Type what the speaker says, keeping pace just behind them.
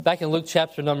Back in Luke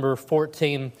chapter number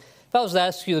 14, if I was to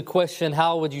ask you the question,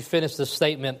 how would you finish the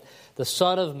statement, the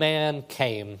Son of Man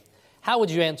came? How would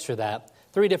you answer that?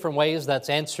 Three different ways that's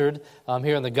answered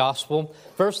here in the gospel.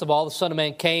 First of all, the Son of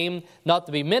Man came not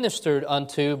to be ministered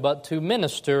unto, but to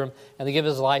minister and to give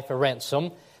his life a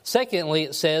ransom. Secondly,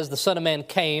 it says the Son of Man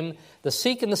came to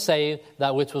seek and to save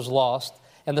that which was lost.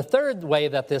 And the third way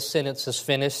that this sentence is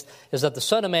finished is that the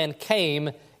Son of Man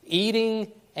came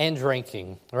eating and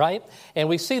drinking, right? And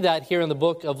we see that here in the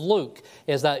book of Luke,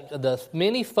 is that the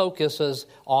many focuses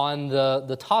on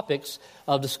the topics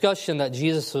of discussion that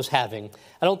Jesus was having.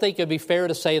 I don't think it'd be fair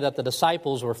to say that the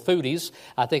disciples were foodies.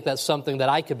 I think that's something that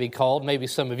I could be called. Maybe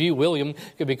some of you, William,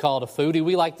 could be called a foodie.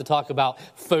 We like to talk about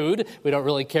food. We don't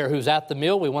really care who's at the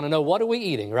meal. We want to know, what are we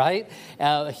eating, right?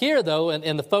 Here, though,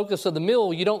 in the focus of the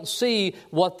meal, you don't see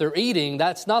what they're eating.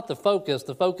 That's not the focus.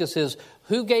 The focus is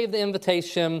who gave the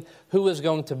invitation, who is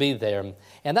going to be there.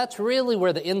 And that's really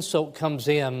where the insult comes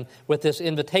in with this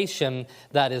invitation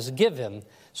that is given.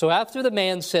 So after the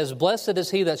man says, "Blessed is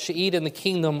he that shall eat in the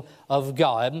kingdom of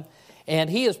God," and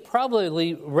he is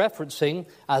probably referencing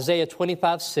Isaiah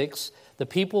 25:6. The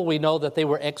people, we know that they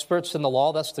were experts in the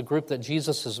law. That's the group that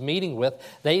Jesus is meeting with.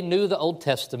 They knew the Old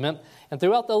Testament. And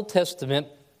throughout the Old Testament,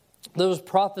 there was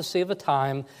prophecy of a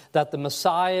time that the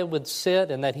Messiah would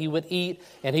sit and that he would eat,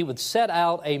 and he would set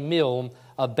out a meal,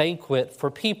 a banquet for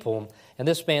people. And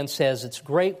this man says, it's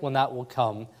great when that will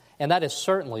come. And that is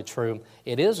certainly true.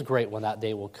 It is great when that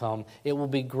day will come. It will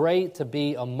be great to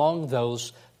be among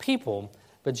those people.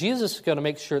 But Jesus is going to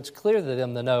make sure it's clear to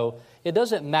them to know it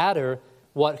doesn't matter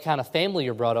what kind of family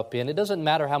you're brought up in. It doesn't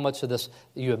matter how much of this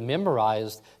you have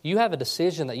memorized. You have a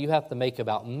decision that you have to make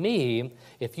about me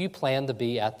if you plan to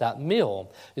be at that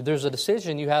meal. There's a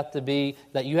decision you have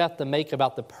to make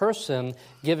about the person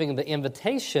giving the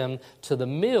invitation to the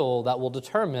meal that will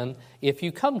determine if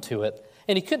you come to it.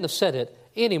 And he couldn't have said it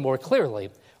any more clearly.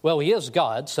 Well, he is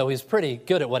God, so he's pretty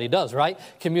good at what he does, right?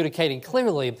 Communicating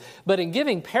clearly. But in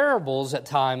giving parables at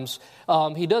times,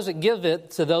 he doesn't give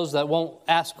it to those that won't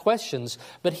ask questions.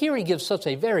 But here he gives such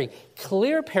a very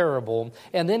clear parable,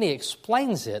 and then he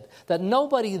explains it, that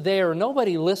nobody there,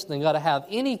 nobody listening got to have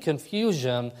any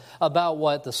confusion about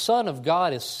what the Son of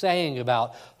God is saying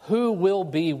about who will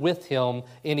be with him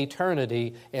in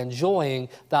eternity, enjoying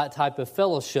that type of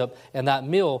fellowship and that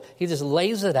meal. He just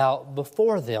lays it out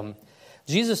before them.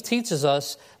 Jesus teaches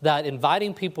us that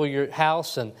inviting people to your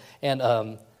house and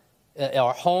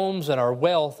our homes and our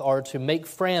wealth are to make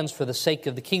friends for the sake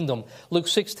of the kingdom. Luke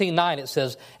 16:9, it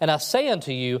says, "And I say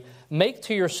unto you, make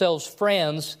to yourselves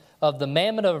friends of the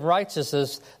mammon of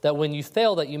righteousness, that when you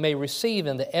fail, that you may receive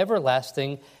in the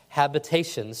everlasting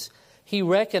habitations." He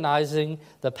recognizing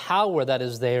the power that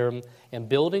is there in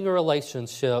building a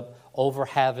relationship over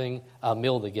having a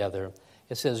meal together.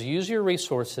 It says, use your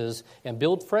resources and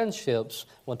build friendships.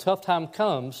 When tough time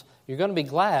comes, you're going to be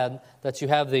glad that you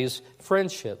have these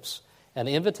friendships. An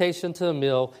invitation to a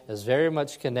meal is very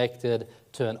much connected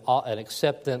to an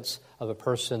acceptance of a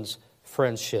person's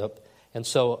friendship. And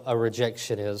so a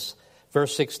rejection is.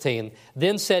 Verse 16,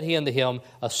 "Then said he unto him,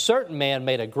 A certain man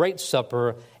made a great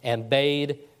supper and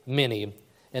bade many."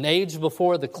 An age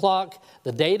before the clock,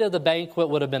 the date of the banquet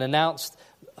would have been announced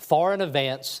far in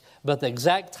advance, but the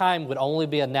exact time would only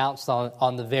be announced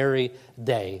on the very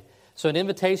day. So an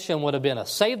invitation would have been a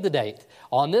save the date.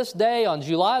 On this day, on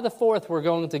July the 4th, we're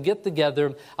going to get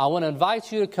together. I want to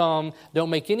invite you to come. Don't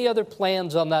make any other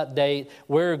plans on that date.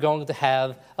 We're going to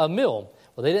have a meal.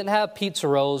 Well, they didn't have pizza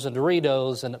rolls and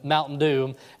Doritos and Mountain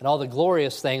Dew and all the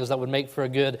glorious things that would make for a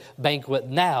good banquet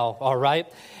now, all right?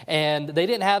 And they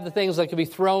didn't have the things that could be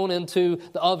thrown into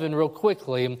the oven real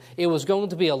quickly. It was going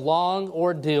to be a long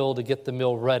ordeal to get the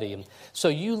meal ready. So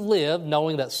you lived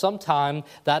knowing that sometime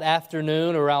that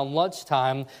afternoon around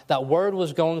lunchtime, that word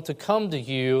was going to come to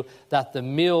you that the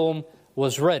meal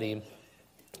was ready.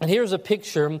 And here's a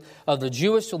picture of the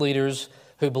Jewish leaders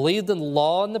who believed in the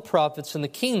law and the prophets and the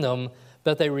kingdom,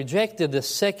 but they rejected this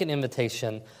second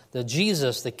invitation, the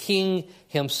Jesus, the King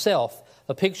himself.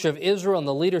 A picture of Israel and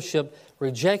the leadership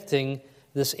rejecting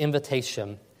this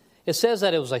invitation. It says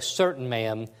that it was a certain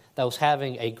man that was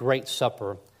having a great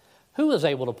supper. Who was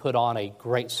able to put on a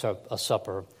great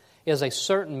supper? It is a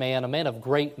certain man, a man of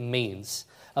great means,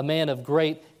 a man of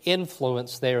great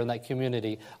influence there in that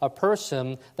community, a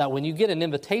person that when you get an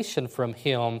invitation from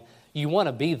him, you want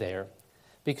to be there.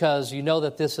 Because you know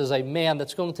that this is a man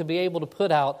that's going to be able to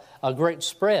put out a great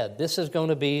spread. This is going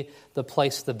to be the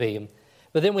place to be.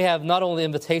 But then we have not only the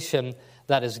invitation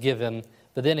that is given,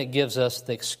 but then it gives us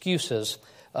the excuses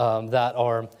that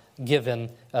are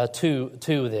given to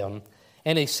them.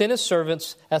 And he sent his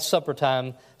servants at supper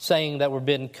time, saying that we're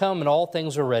bidden come, and all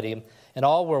things are ready. And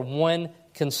all were one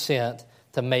consent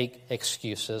to make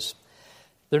excuses.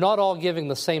 They're not all giving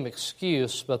the same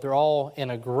excuse, but they're all in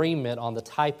agreement on the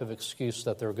type of excuse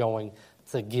that they're going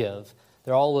to give.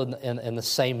 They're all in the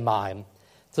same mind.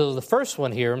 So the first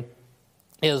one here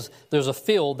is there's a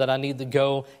field that I need to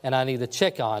go and I need to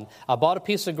check on. I bought a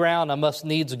piece of ground, I must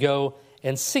needs go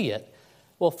and see it.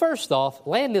 Well, first off,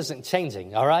 land isn't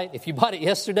changing, all right? If you bought it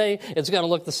yesterday, it's going to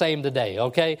look the same today,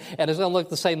 okay? And it's going to look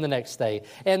the same the next day.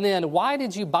 And then why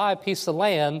did you buy a piece of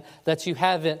land that you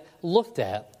haven't looked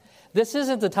at? This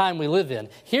isn't the time we live in.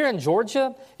 Here in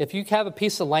Georgia, if you have a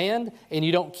piece of land and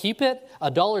you don't keep it, a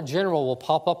Dollar General will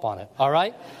pop up on it, all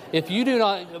right? If you do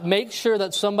not make sure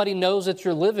that somebody knows that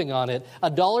you're living on it, a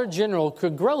Dollar General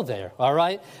could grow there, all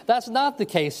right? That's not the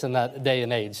case in that day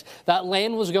and age. That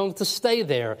land was going to stay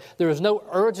there. There was no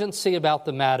urgency about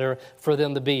the matter for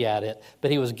them to be at it.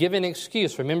 But he was given an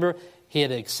excuse. Remember, he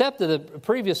had accepted a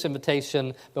previous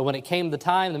invitation, but when it came the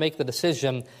time to make the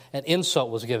decision, an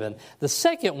insult was given. The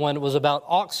second one was about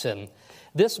oxen.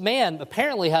 This man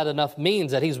apparently had enough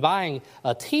means that he's buying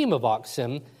a team of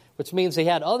oxen, which means he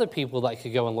had other people that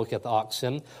could go and look at the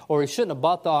oxen, or he shouldn't have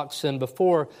bought the oxen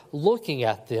before looking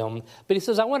at them. But he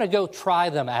says, I want to go try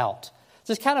them out. It's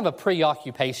just kind of a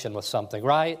preoccupation with something,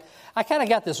 right? I kind of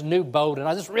got this new boat, and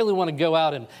I just really want to go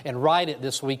out and ride it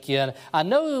this weekend. I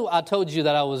know I told you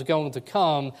that I was going to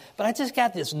come, but I just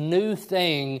got this new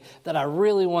thing that I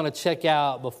really want to check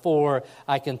out before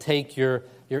I can take your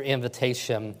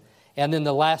invitation. And then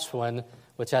the last one,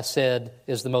 which I said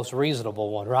is the most reasonable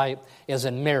one, right, is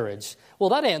in marriage.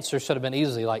 Well, that answer should have been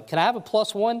easy. Like, can I have a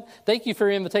 +1? Thank you for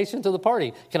your invitation to the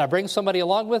party. Can I bring somebody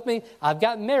along with me? I've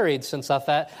gotten married since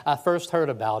I first heard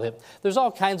about it. There's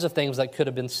all kinds of things that could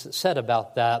have been said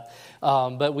about that.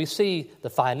 But we see the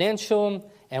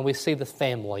financial and we see the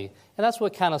family. And that's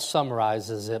what kind of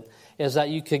summarizes it, is that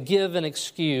you could give an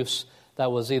excuse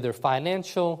that was either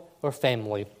financial or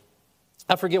family.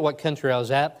 I forget what country I was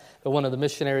at, but one of the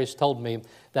missionaries told me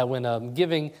that when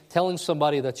telling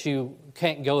somebody that you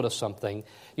can't go to something,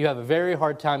 you have a very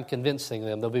hard time convincing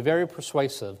them. They'll be very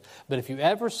persuasive. But if you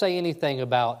ever say anything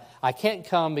about, I can't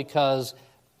come because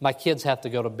my kids have to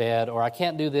go to bed, or I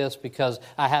can't do this because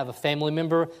I have a family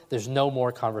member, there's no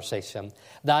more conversation.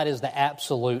 That is the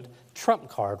absolute trump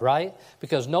card, right?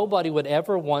 Because nobody would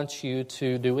ever want you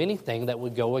to do anything that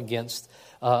would go against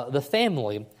the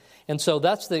family. And so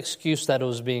that's the excuse that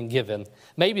was being given.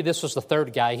 Maybe this was the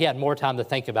third guy. He had more time to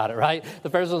think about it, right? The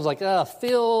first one was like,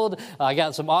 field, I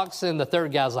got some oxen. The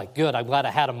third guy's like, good, I'm glad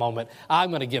I had a moment. I'm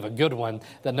going to give a good one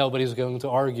that nobody's going to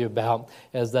argue about,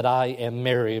 is that I am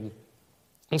married.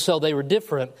 And so they were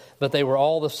different, but they were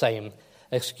all the same.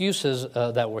 Excuses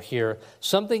that were here.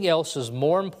 Something else is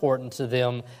more important to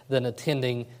them than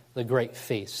attending the great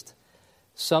feast.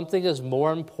 Something is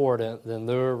more important than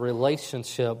their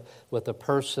relationship with the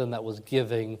person that was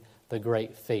giving the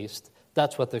great feast.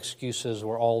 That's what the excuses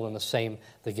were all in the same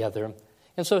together.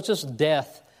 And so it's just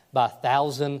death by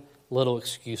 1,000 little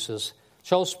excuses.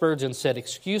 Charles Spurgeon said,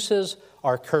 excuses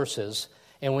are curses,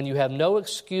 and when you have no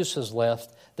excuses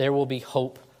left, there will be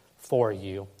hope for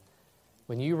you.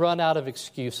 When you run out of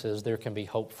excuses, there can be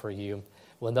hope for you.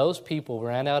 When those people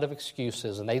ran out of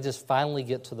excuses and they just finally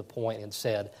get to the point and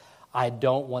said, I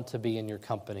don't want to be in your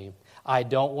company. I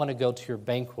don't want to go to your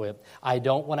banquet. I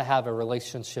don't want to have a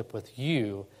relationship with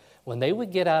you. When they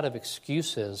would get out of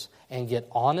excuses and get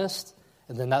honest,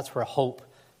 and then that's where hope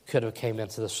could have came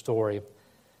into the story.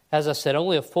 As I said,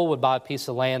 only a fool would buy a piece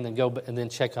of land and go and then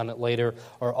check on it later,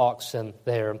 or oxen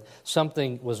there.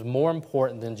 Something was more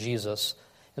important than Jesus.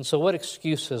 And so what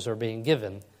excuses are being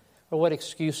given? Or what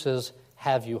excuses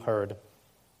have you heard?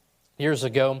 Years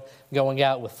ago, going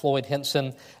out with Floyd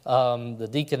Henson, the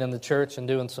deacon in the church, and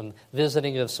doing some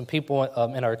visiting of some people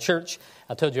in our church.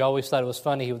 I told you I always thought it was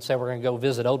funny. He would say, we're going to go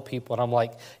visit old people. And I'm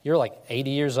like, you're like 80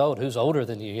 years old. Who's older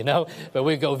than you, But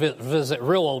we'd go visit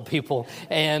real old people.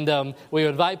 And we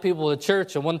would invite people to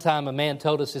church. And one time a man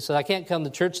told us, he said, I can't come to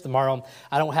church tomorrow.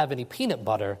 I don't have any peanut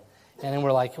butter. And then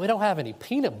we're like, we don't have any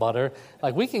peanut butter.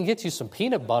 Like, we can get you some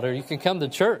peanut butter. You can come to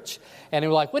church. And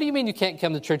we're like, what do you mean you can't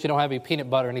come to church? You don't have any peanut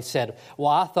butter? And he said, well,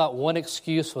 I thought one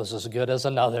excuse was as good as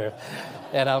another.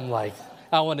 And I'm like,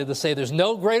 I wanted to say there's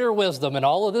no greater wisdom in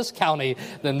all of this county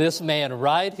than this man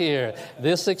right here.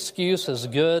 This excuse is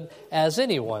good as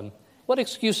anyone. What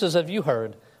excuses have you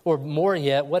heard? Or more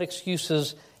yet, what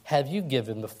excuses have you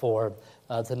given before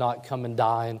to not come and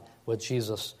dine with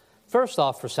Jesus? First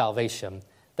off, for salvation.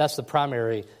 That's the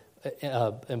primary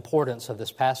importance of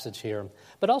this passage here,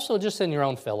 but also just in your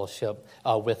own fellowship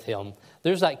with Him.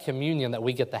 There's that communion that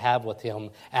we get to have with Him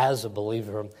as a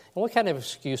believer. And what kind of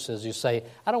excuses? You say,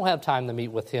 I don't have time to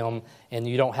meet with Him, and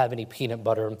you don't have any peanut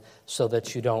butter so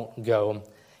that you don't go.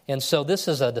 And so this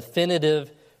is a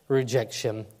definitive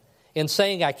rejection. In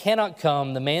saying, I cannot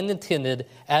come, the man intended,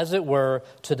 as it were,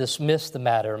 to dismiss the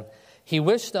matter. He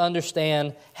wished to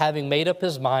understand, having made up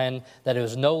his mind, that it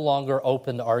was no longer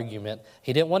open to argument.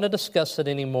 He didn't want to discuss it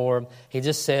anymore. He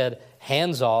just said,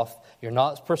 hands off. You're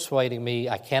not persuading me.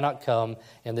 I cannot come,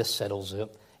 and this settles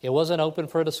it. It wasn't open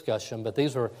for a discussion, but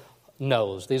these were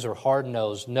no's. These are hard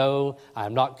no's. No,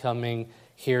 I'm not coming.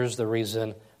 Here's the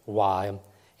reason why.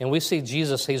 And we see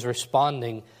Jesus, He's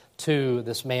responding to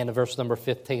this man in verse number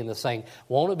 15, that's saying,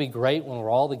 won't it be great when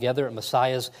we're all together at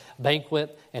Messiah's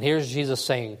banquet? And here's Jesus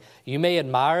saying, you may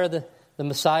admire the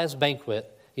Messiah's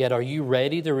banquet, yet are you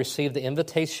ready to receive the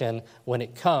invitation when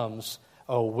it comes,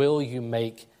 or will you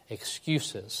make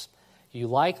excuses? You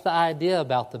like the idea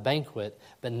about the banquet,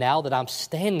 but now that I'm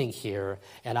standing here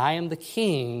and I am the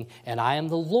King and I am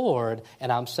the Lord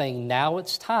and I'm saying now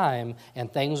it's time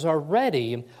and things are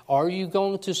ready, are you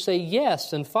going to say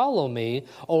yes and follow me,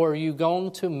 or are you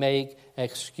going to make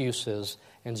excuses?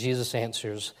 And Jesus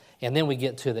answers. And then we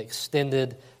get to the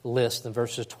extended list in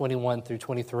verses 21 through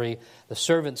 23. The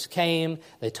servants came.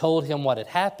 They told him what had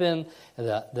happened.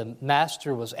 The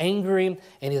master was angry.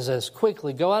 And he says,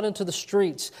 quickly, go out into the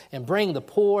streets and bring the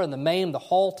poor and the maimed, the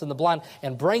halt and the blind,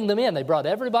 and bring them in. They brought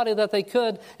everybody that they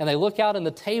could. And they look out and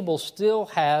the table still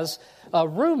has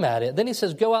room at it. Then he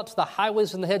says, go out to the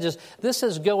highways and the hedges. This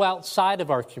says go outside of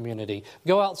our community.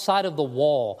 Go outside of the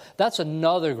wall. That's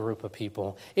another group of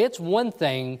people. It's one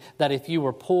thing that if you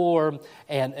were poor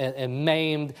and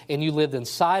maimed and you lived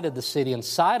inside of the city,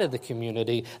 inside of the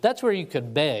community, that's where you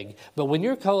could beg. But when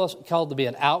you're called to be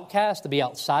an outcast, to be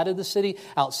outside of the city,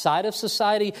 outside of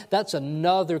society, that's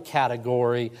another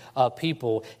category of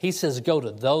people. He says go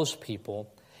to those people.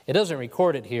 It doesn't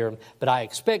record it here, but I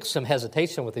expect some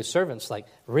hesitation with these servants. Like,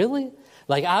 really?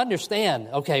 Like, I understand,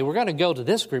 okay, we're going to go to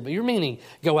this group, but you're meaning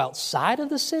go outside of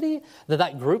the city?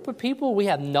 That group of people we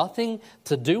have nothing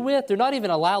to do with? They're not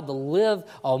even allowed to live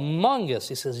among us.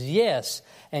 He says, yes,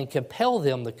 and compel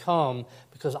them to come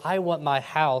because I want my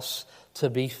house to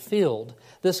be filled.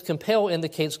 This compel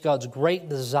indicates God's great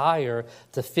desire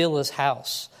to fill His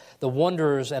house, the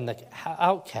wanderers and the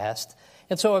outcast.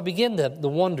 And so I begin to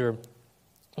wonder,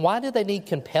 why do they need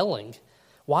compelling?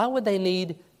 Why would they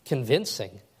need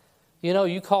convincing? You know,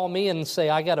 you call me and say,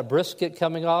 I got a brisket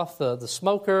coming off the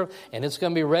smoker and it's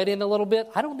going to be ready in a little bit.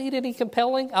 I don't need any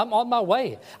compelling. I'm on my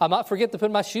way. I might forget to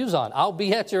put my shoes on. I'll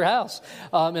be at your house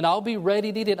and I'll be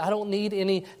ready to eat it. I don't need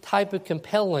any type of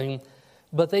compelling.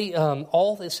 But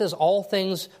it says all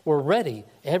things were ready.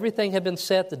 Everything had been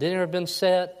set. The dinner had been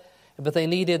set. But they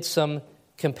needed some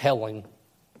compelling.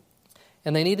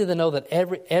 And they needed to know that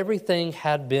everything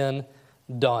had been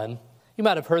done. You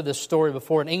might have heard this story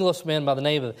before. An Englishman by the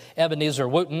name of Ebenezer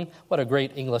Wooten. What a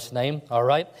great English name, all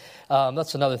right?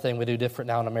 That's another thing we do different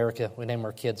now in America. We name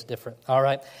our kids different, all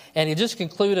right? And he just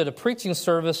concluded a preaching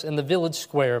service in the village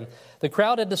square. The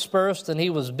crowd had dispersed, and he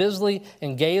was busily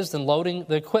engaged in loading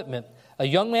the equipment. A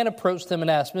young man approached him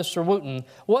and asked, Mr. Wooten,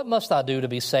 what must I do to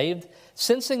be saved?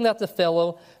 Sensing that the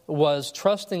fellow was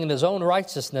trusting in his own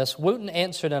righteousness, Wooten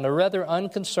answered in a rather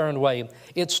unconcerned way,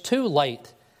 it's too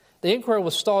late. The inquirer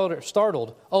was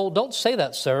startled. Oh, don't say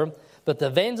that, sir. But the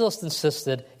evangelist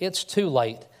insisted, it's too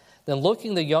late. Then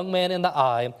looking the young man in the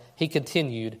eye, he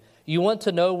continued, you want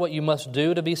to know what you must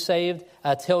do to be saved?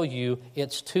 I tell you,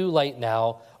 it's too late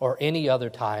now or any other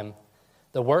time.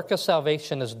 The work of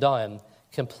salvation is done,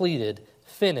 completed,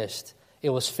 finished. It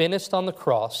was finished on the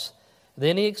cross.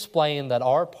 Then he explained that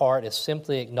our part is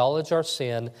simply acknowledge our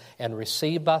sin and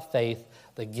receive by faith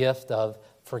the gift of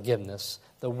forgiveness.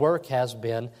 The work has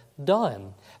been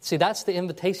done. See, that's the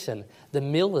invitation. The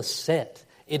meal is set.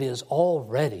 It is all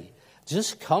ready.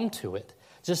 Just come to it.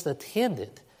 Just attend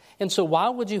it. And so why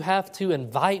would you have to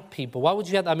invite people? Why would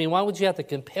you have to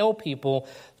compel people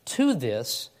to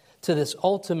this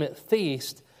ultimate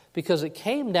feast? Because it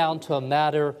came down to a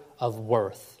matter of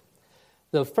worth.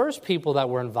 The first people that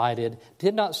were invited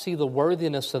did not see the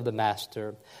worthiness of the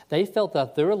master. They felt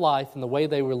that their life and the way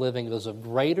they were living was of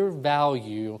greater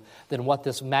value than what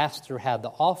this master had to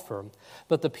offer.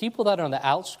 But the people that are on the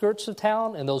outskirts of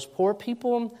town and those poor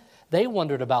people, they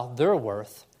wondered about their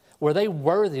worth. Were they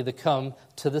worthy to come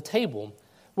to the table?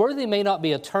 Worthy may not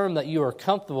be a term that you are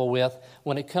comfortable with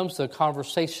when it comes to a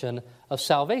conversation of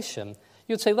salvation.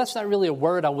 You'd say, that's not really a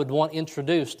word I would want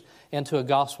introduced into a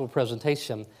gospel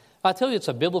presentation. I tell you, it's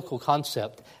a biblical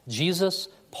concept. Jesus,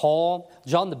 Paul,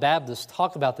 John the Baptist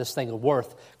talk about this thing of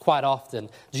worth quite often.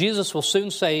 Jesus will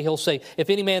soon say, he'll say, if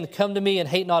any man come to me and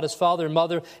hate not his father and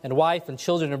mother and wife and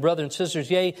children and brother and sisters,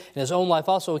 yea, and his own life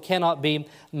also, he cannot be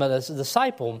my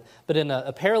disciple. But in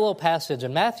a parallel passage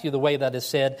in Matthew, the way that is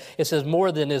said, it says,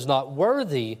 more than is not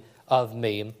worthy of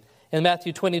me. In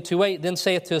Matthew 22:8, then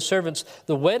saith to his servants,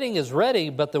 the wedding is ready,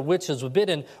 but the which is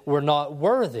bidden were not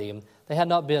worthy. They had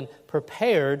not been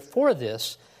prepared for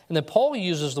this. And then Paul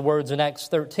uses the words in Acts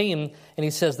 13, and he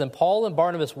says, then Paul and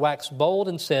Barnabas waxed bold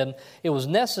and said, it was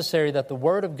necessary that the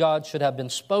word of God should have been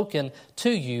spoken to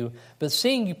you, but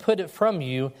seeing you put it from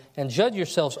you, and judge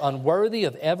yourselves unworthy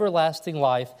of everlasting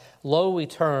life, lo, we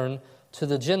turn to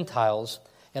the Gentiles.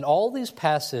 And all these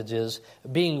passages,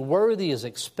 being worthy is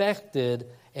expected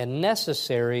and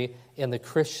necessary in the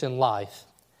Christian life.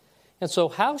 And so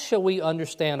how shall we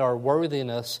understand our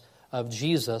worthiness of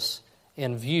Jesus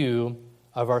in view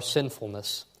of our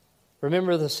sinfulness?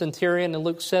 Remember the centurion in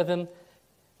Luke 7?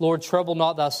 Lord, trouble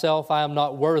not thyself, I am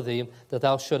not worthy that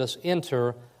thou shouldest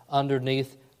enter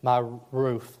underneath my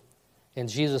roof. And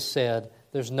Jesus said,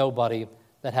 there's nobody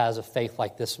that has a faith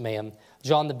like this man.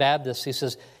 John the Baptist, he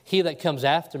says, he that comes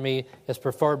after me is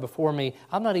preferred before me.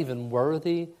 I'm not even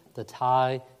worthy to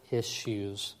tie his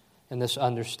shoes. In this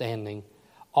understanding,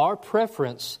 our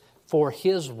preference for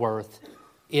his worth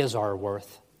is our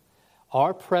worth.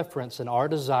 Our preference and our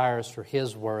desires for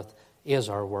his worth is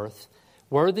our worth.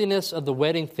 Worthiness of the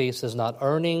wedding feast is not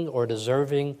earning or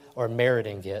deserving or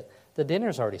meriting it. The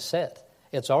dinner's already set.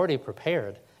 It's already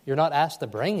prepared. You're not asked to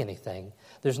bring anything.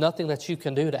 There's nothing that you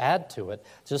can do to add to it.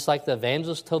 Just like the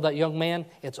evangelist told that young man,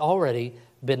 it's already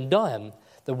been done.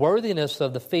 The worthiness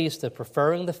of the feast is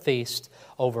preferring the feast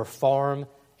over farm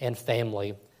and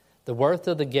family. The worth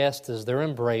of the guest is their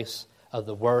embrace of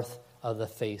the worth of the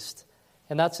feast.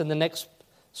 And that's in the next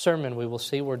sermon we will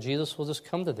see where Jesus will just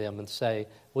come to them and say,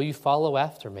 will you follow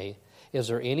after me? Is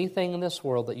there anything in this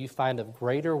world that you find of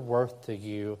greater worth to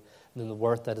you than the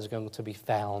worth that is going to be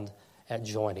found at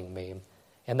joining me?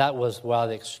 And that was why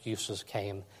the excuses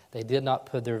came. They did not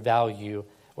put their value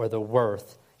or the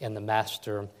worth in the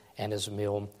master and his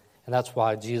meal. And that's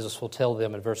why Jesus will tell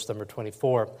them in verse number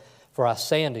 24, for I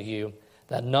say unto you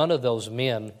that none of those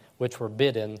men which were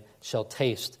bidden shall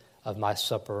taste of my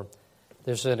supper.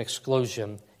 There's an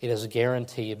exclusion. It is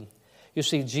guaranteed. You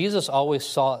see, Jesus always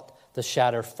sought to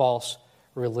shatter false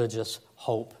religious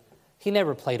hope. He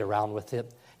never played around with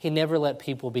it. He never let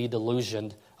people be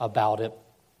delusioned about it.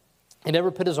 He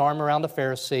never put his arm around a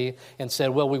Pharisee and said,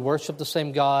 well, we worship the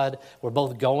same God. We're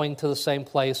both going to the same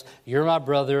place. You're my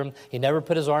brother. He never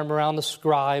put his arm around the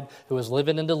scribe who was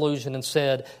living in delusion and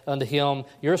said unto him,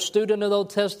 you're a student of the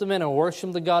Old Testament and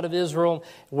worship the God of Israel.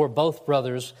 We're both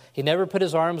brothers. He never put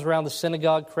his arms around the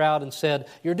synagogue crowd and said,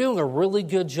 you're doing a really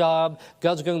good job.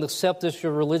 God's going to accept this,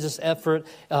 your religious effort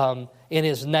in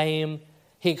his name.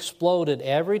 He exploded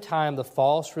every time the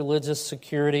false religious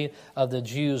security of the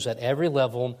Jews at every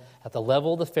level, at the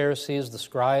level of the Pharisees, the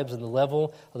scribes, and the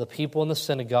level of the people in the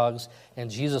synagogues.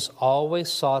 And Jesus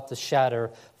always sought to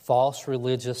shatter false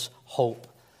religious hope.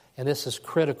 And this is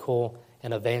critical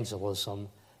in evangelism,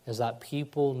 is that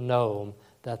people know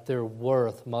that their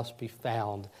worth must be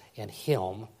found in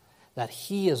him, that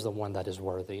he is the one that is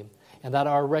worthy. And that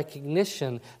our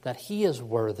recognition that he is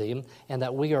worthy and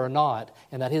that we are not,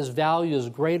 and that his value is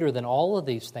greater than all of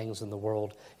these things in the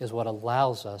world, is what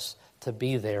allows us to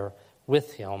be there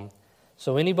with him.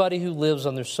 So anybody who lives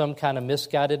under some kind of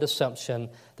misguided assumption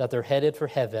that they're headed for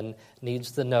heaven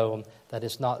needs to know that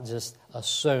it's not just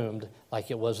assumed like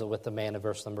it was with the man in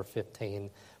verse number 15,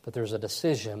 but there's a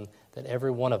decision that every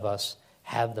one of us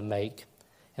have to make.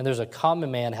 And there's a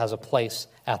common man has a place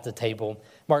at the table.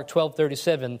 Mark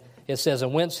 12:37, it says,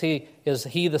 and whence he is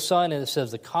he the son? And it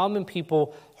says, the common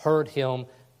people heard him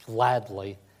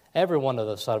gladly. Every one of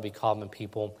us ought to be common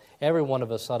people. Every one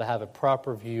of us ought to have a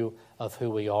proper view of who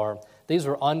we are. These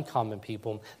were uncommon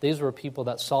people. These were people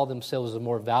that saw themselves as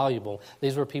more valuable.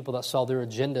 These were people that saw their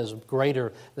agenda as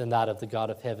greater than that of the God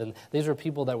of heaven. These were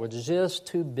people that were just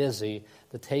too busy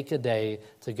to take a day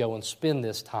to go and spend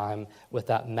this time with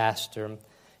that master.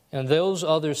 And those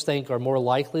others think are more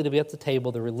likely to be at the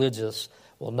table, the religious,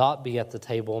 will not be at the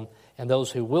table, and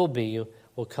those who will be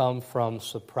will come from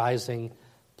surprising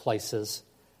places.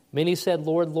 Many said,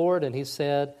 Lord, Lord, and he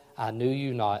said, I knew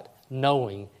you not,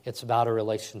 knowing it's about a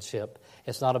relationship.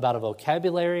 It's not about a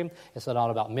vocabulary. It's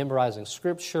not about memorizing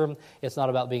Scripture. It's not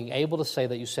about being able to say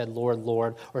that you said, Lord,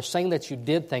 Lord, or saying that you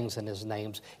did things in his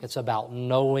names. It's about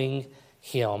knowing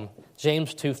him.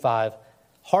 James 2:5,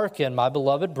 hearken, my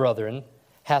beloved brethren,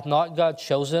 hath not God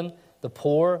chosen the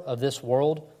poor of this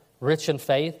world rich in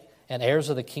faith and heirs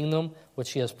of the kingdom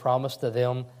which he has promised to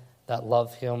them that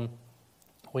love him.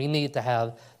 We need to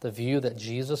have the view that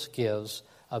Jesus gives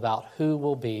about who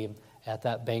will be at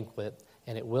that banquet.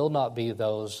 And it will not be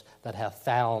those that have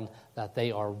found that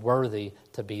they are worthy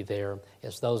to be there.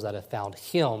 It's those that have found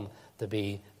him to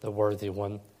be the worthy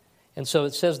one. And so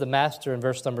it says the master in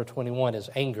verse number 21 is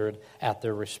angered at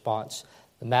their response.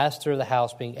 The master of the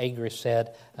house, being angry,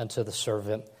 said unto the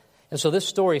servant. And so this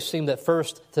story seemed at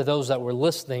first to those that were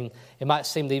listening, it might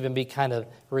seem to even be kind of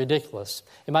ridiculous.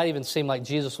 It might even seem like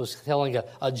Jesus was telling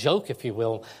a joke, if you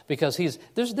will, because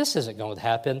this isn't going to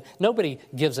happen. Nobody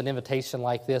gives an invitation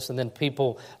like this and then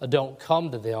people don't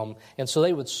come to them. And so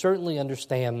they would certainly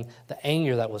understand the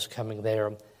anger that was coming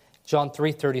there. John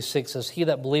 3:36 says, He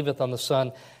that believeth on the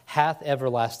Son hath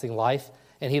everlasting life,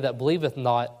 and he that believeth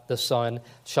not the Son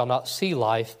shall not see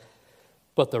life,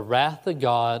 but the wrath of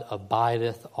God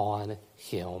abideth on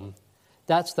him.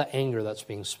 That's the anger that's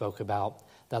being spoke about,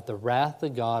 that the wrath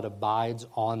of God abides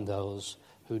on those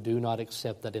who do not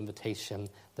accept that invitation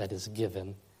that is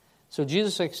given. So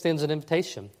Jesus extends an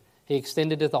invitation. He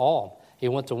extended it to all. He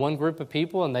went to one group of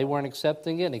people and they weren't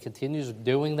accepting it, and he continues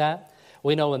doing that.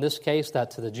 We know in this case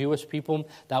that to the Jewish people,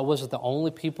 that wasn't the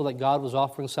only people that God was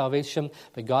offering salvation,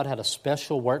 but God had a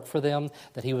special work for them,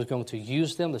 that he was going to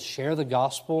use them to share the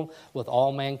gospel with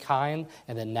all mankind.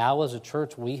 And then now as a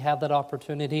church, we have that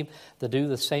opportunity to do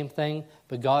the same thing,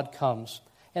 but God comes.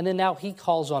 And then now he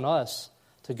calls on us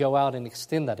to go out and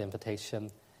extend that invitation,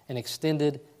 an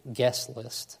extended guest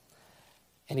list.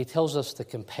 And he tells us to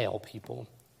compel people,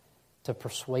 to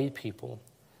persuade people,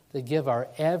 to give our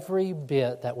every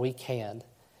bit that we can.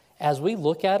 As we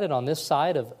look at it on this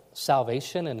side of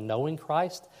salvation and knowing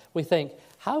Christ, we think,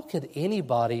 how could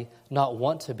anybody not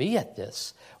want to be at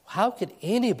this? How could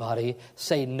anybody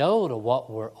say no to what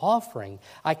we're offering?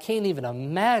 I can't even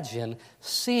imagine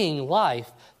seeing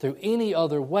life through any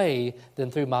other way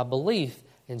than through my belief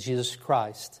in Jesus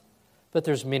Christ. But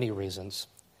there's many reasons.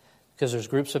 Because there's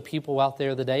groups of people out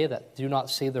there today that do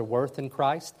not see their worth in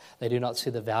Christ. They do not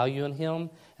see the value in him.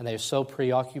 And they're so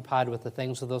preoccupied with the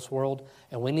things of this world.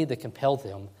 And we need to compel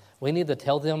them. We need to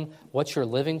tell them what you're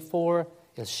living for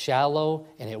is shallow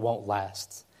and it won't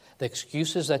last. The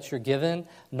excuses that you're given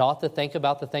not to think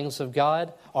about the things of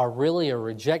God are really a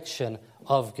rejection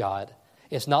of God.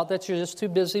 It's not that you're just too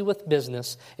busy with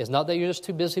business. It's not that you're just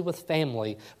too busy with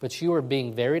family, but you are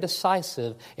being very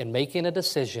decisive in making a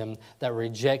decision that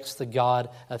rejects the God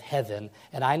of heaven.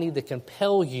 And I need to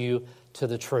compel you to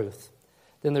the truth.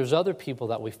 Then there's other people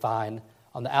that we find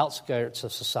on the outskirts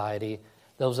of society,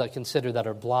 those that consider that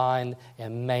are blind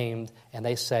and maimed, and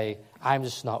they say, I'm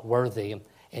just not worthy.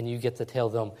 And you get to tell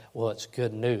them, well, it's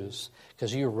good news.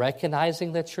 Because you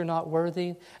recognizing that you're not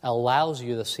worthy allows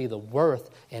you to see the worth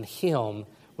in him,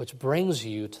 which brings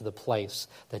you to the place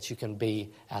that you can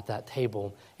be at that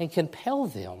table. And compel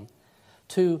them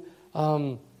to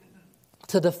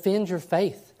defend your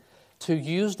faith, to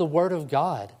use the word of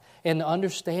God, and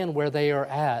understand where they are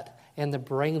at, and to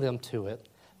bring them to it.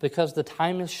 Because the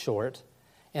time is short,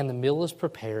 and the meal is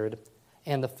prepared,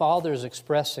 and the Father is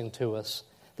expressing to us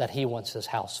that he wants his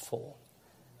house full.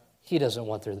 He doesn't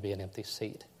want there to be an empty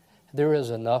seat. There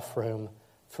is enough room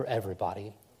for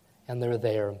everybody. And they're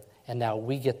there. And now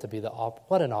we get to be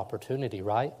what an opportunity,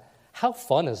 right? How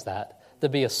fun is that to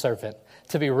be a servant,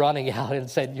 to be running out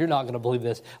and saying, you're not going to believe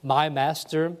this. My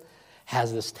master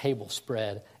has this table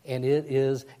spread, and it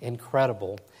is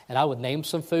incredible. And I would name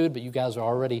some food, but you guys are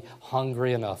already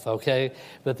hungry enough, okay?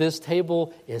 But this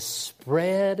table is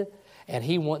spread, and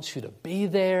he wants you to be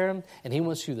there, and he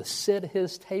wants you to sit at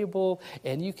his table,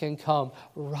 and you can come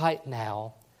right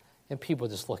now. And people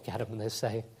just look at him and they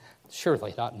say,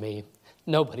 surely not me.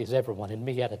 Nobody's ever wanted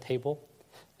me at a table.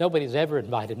 Nobody's ever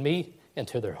invited me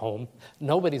into their home.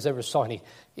 Nobody's ever saw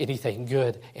anything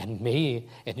good in me.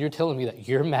 And you're telling me that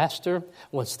your master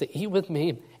wants to eat with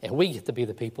me, and we get to be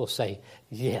the people who say,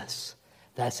 yes,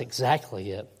 that's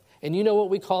exactly it. And you know what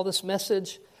we call this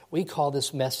message? We call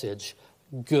this message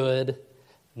good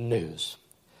news,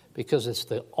 because it's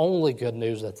the only good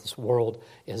news that this world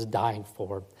is dying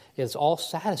for. It's all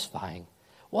satisfying.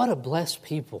 What a blessed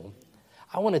people.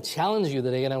 I want to challenge you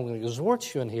today, and I'm going to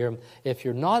exhort you in here, if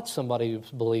you're not somebody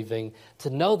who's believing, to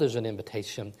know there's an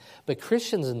invitation. But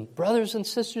Christians and brothers and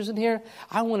sisters in here,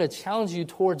 I want to challenge you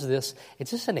towards this.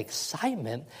 It's just an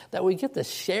excitement that we get to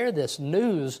share this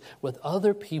news with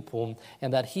other people,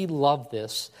 and that he loved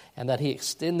this, and that he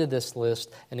extended this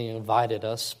list, and he invited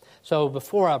us. So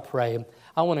before I pray,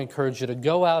 I want to encourage you to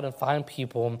go out and find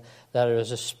people that are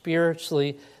as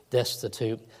spiritually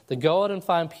destitute. To go out and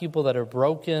find people that are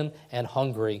broken and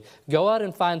hungry. Go out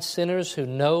and find sinners who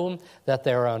know that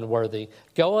they're unworthy.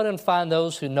 Go out and find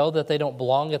those who know that they don't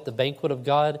belong at the banquet of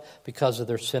God because of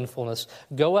their sinfulness.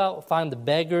 Go out and find the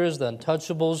beggars, the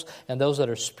untouchables, and those that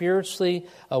are spiritually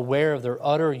aware of their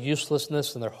utter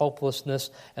uselessness and their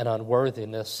hopelessness and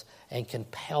unworthiness, and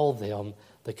compel them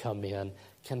to come in.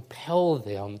 Compel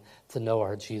them to know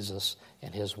our Jesus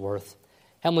and His worth.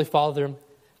 Heavenly Father,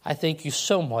 I thank you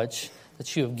so much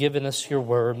that you have given us your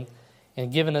word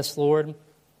and given us, Lord,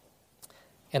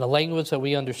 in a language that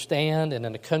we understand and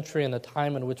in a country and a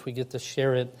time in which we get to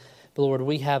share it. But Lord,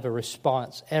 we have a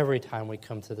response every time we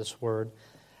come to this word.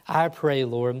 I pray,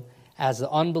 Lord, as the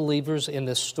unbelievers in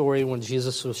this story when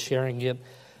Jesus was sharing it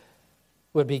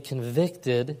would be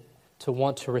convicted to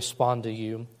want to respond to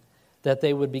you, that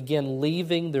they would begin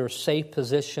leaving their safe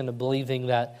position of believing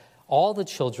that all the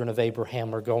children of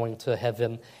Abraham are going to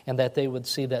heaven, and that they would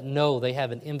see that, no, they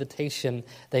have an invitation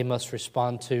they must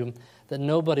respond to, that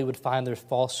nobody would find their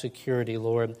false security,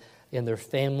 Lord, in their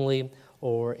family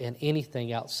or in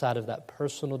anything outside of that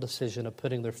personal decision of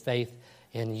putting their faith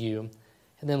in you.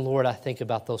 And then, Lord, I think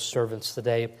about those servants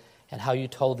today and how you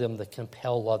told them to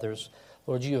compel others.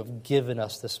 Lord, you have given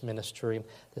us this ministry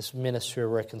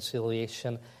of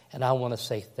reconciliation, and I want to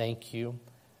say thank you.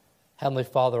 Heavenly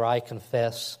Father, I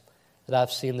confess that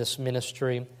I've seen this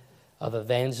ministry of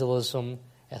evangelism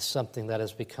as something that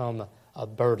has become a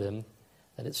burden,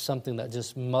 that it's something that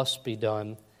just must be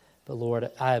done. But Lord,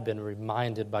 I have been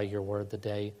reminded by your word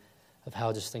today of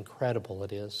how just incredible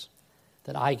it is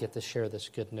that I get to share this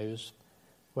good news.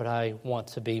 Lord, I want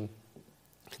to be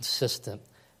consistent,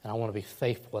 and I want to be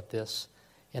faithful at this,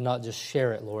 and not just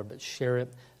share it, Lord, but share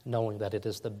it knowing that it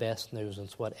is the best news and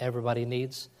it's what everybody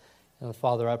needs. And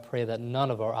Father, I pray that none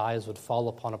of our eyes would fall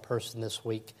upon a person this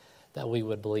week that we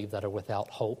would believe that are without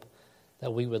hope,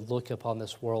 that we would look upon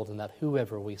this world and that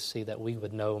whoever we see, that we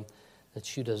would know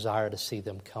that you desire to see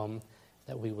them come,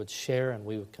 that we would share and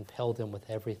we would compel them with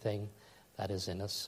everything that is in us.